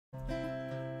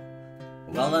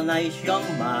Well, a nice young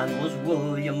man was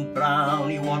William Brown.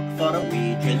 He worked for a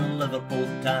wage in Liverpool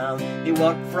town. He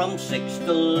worked from 6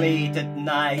 till 8 at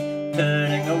night,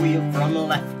 turning a wheel from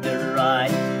left to right.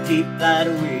 Keep that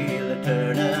wheel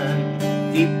a-turning,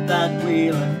 keep that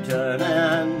wheel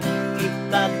a-turning, keep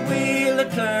that wheel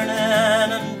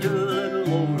a-turning, and do a little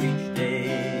more each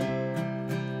day.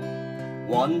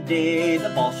 One day the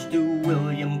boss to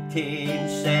William came,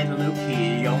 said, "Look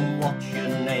here, young, what's your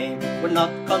name? We're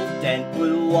not content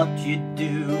with what you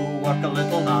do. Work a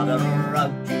little harder or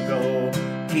out you go.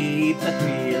 Keep that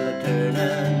wheel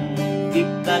a-turning,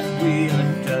 keep that wheel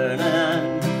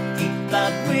a-turning, keep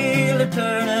that wheel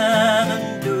a-turning,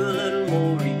 and do a little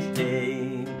more each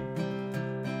day."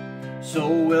 So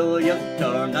William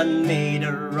turned and made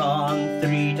a run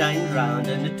 3 times round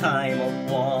in the time of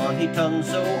 1. He turned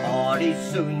so hard he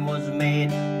soon was made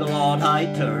the Lord High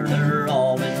Turner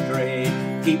of his trade.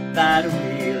 Keep that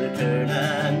wheel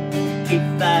a-turning, keep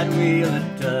that wheel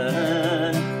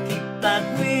a-turning, keep that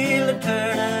wheel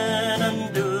a-turning,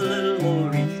 and do a little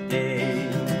more each day.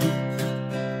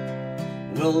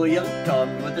 William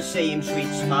turned with the same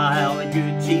sweet smile. The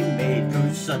goods he made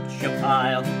grew such a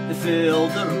pile. They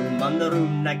filled the room and the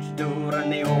room next door,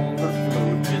 and they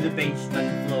overflowed to the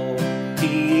basement floor.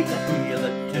 Keep that wheel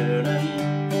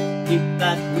a-turning, keep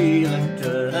that wheel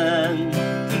a-turning,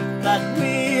 keep that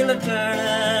wheel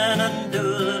a-turning, and do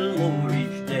a little more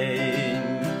each day.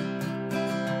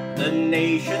 The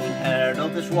nation heard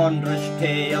of this wondrous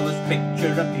tale. His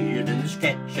picture appeared in the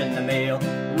sketch in the Mail.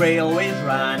 Railways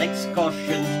ran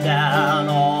excursions down,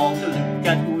 all to look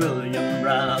at William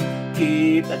Brown.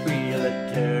 Keep that wheel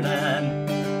a-turning,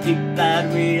 keep that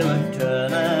wheel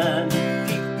a-turning,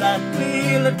 keep that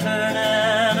wheel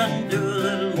a-turning, and do a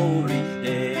little more each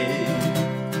day.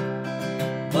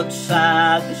 But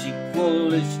sad the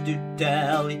sequel is to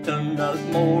tell, he turned out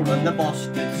more than the boss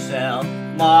could sell.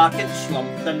 Market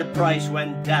slumped and the price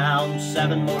went down.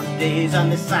 7 more days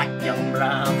and they sacked young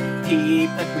Brown. Keep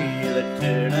that wheel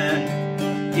a-turning,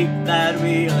 keep that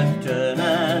wheel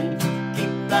a-turning,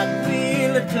 keep that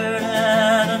wheel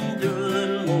a-turning, and do a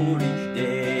little more each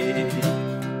day.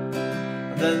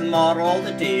 The moral of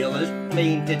the tale is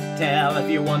plain to tell. If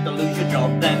you want to lose your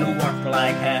job, then work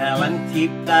like hell, and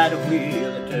keep that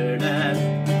wheel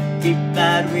a-turning, keep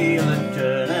that wheel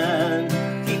a-turning,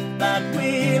 keep that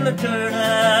wheel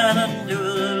a-turning, and do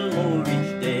a little more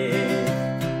each day.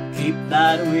 Keep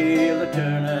that wheel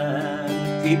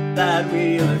a-turning, keep that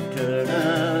wheel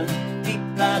a-turning, keep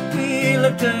that wheel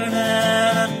a-turning,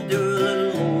 and do